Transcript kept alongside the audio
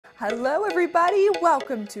Hello everybody,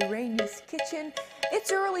 welcome to Rania's Kitchen.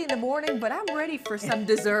 It's early in the morning, but I'm ready for some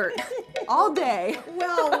dessert all day.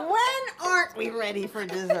 Well, when aren't we ready for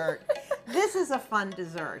dessert? This is a fun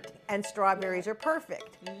dessert, and strawberries are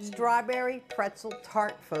perfect. Strawberry pretzel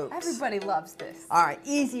tart, folks. Everybody loves this. All right,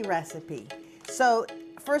 easy recipe. So,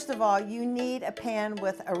 first of all, you need a pan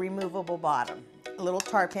with a removable bottom, a little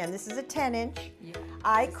tart pan. This is a 10-inch. Yeah.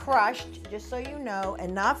 I crushed, just so you know,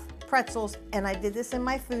 enough pretzels, and I did this in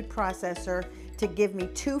my food processor to give me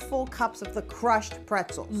 2 full cups of the crushed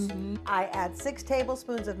pretzels. I add 6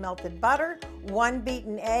 tablespoons of melted butter, 1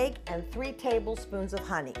 beaten egg, and 3 tablespoons of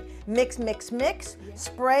honey. Mix, mix, mix. Yeah.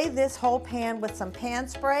 Spray this whole pan with some pan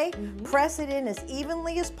spray. Press it in as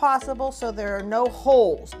evenly as possible so there are no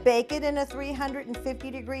holes. Bake it in a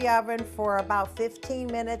 350-degree oven for about 15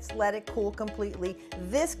 minutes. Let it cool completely.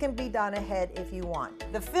 This can be done ahead if you want.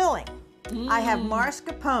 The filling. I have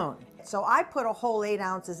mascarpone. So I put a whole 8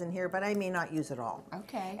 ounces in here, but I may not use it all.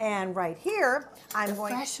 Okay. And right here, I'm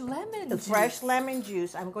going fresh lemon the juice. Fresh lemon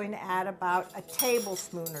juice. I'm going to add about a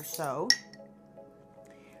tablespoon or so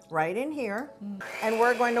right in here, and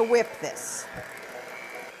we're going to whip this.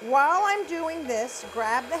 While I'm doing this,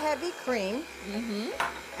 grab the heavy cream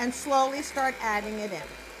and slowly start adding it in.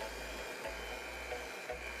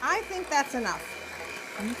 I think that's enough.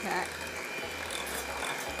 Okay.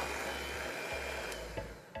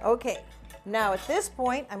 Okay, now at this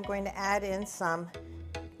point, I'm going to add in some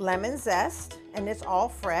lemon zest, and it's all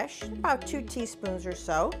fresh, about 2 teaspoons or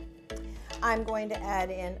so. I'm going to add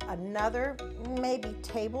in another maybe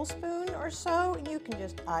tablespoon or so, and you can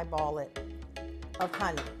just eyeball it, of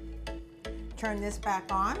honey. Turn this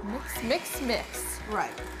back on. Mix, mix, mix.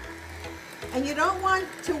 Right. And you don't want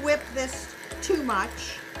to whip this too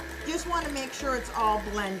much. Just want to make sure it's all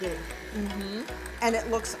blended. And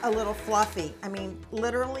it looks a little fluffy. I mean,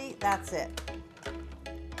 literally, that's it.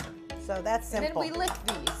 So that's simple. And then we lick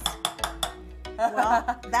these.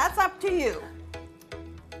 Well, that's up to you.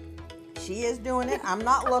 She is doing it. I'm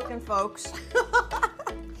not looking, folks.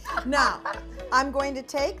 Now, I'm going to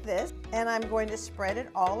take this and I'm going to spread it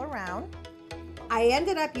all around. I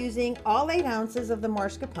ended up using all 8 ounces of the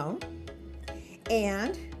mascarpone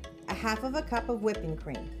and a half of a cup of whipping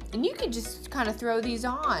cream. And you can just kind of throw these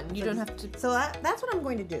on. You don't have to. So that's what I'm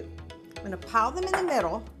going to do. I'm going to pile them in the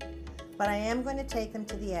middle, but I am going to take them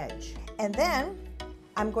to the edge. And then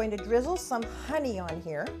I'm going to drizzle some honey on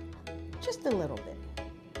here, just a little bit.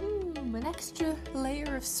 An extra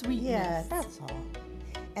layer of sweetness. Yeah, that's all.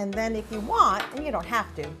 And then if you want, and you don't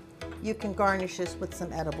have to, you can garnish this with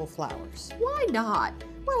some edible flowers. Why not?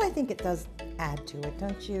 Well, I think it does add to it,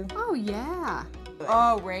 don't you? Oh, yeah.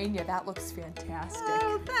 Oh, Rania, that looks fantastic.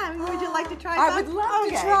 Oh, would you like to try some? I would love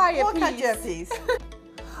to try a We'll piece. cut you a piece.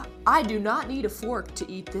 I do not need a fork to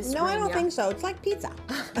eat this, No, I don't Rania. think so. It's like pizza.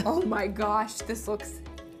 Oh my gosh, this looks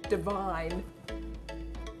divine.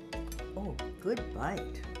 Oh, good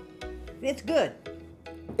bite. It's good.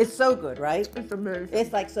 It's so good, right? It's amazing.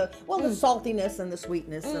 It's like so, well, the saltiness and the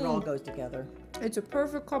sweetness, it all goes together. It's a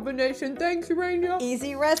perfect combination. Thanks, Rania.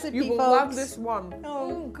 Easy recipe, You will folks. love this one.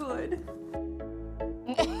 Oh, good.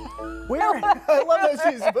 Where? I love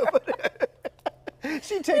that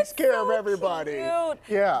she takes care of everybody. Cute.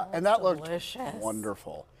 Yeah, and that delicious. looked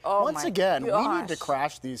wonderful. Oh Once my again, we need to gosh.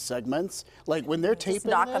 crash these segments. Like when they're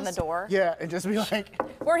taping knock on this, the door. Yeah, and just be like,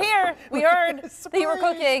 We're here. We heard that you were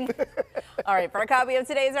cooking. All right, for a copy of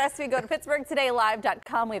today's recipe, go to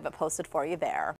PittsburghTodayLive.com. We have it posted for you there.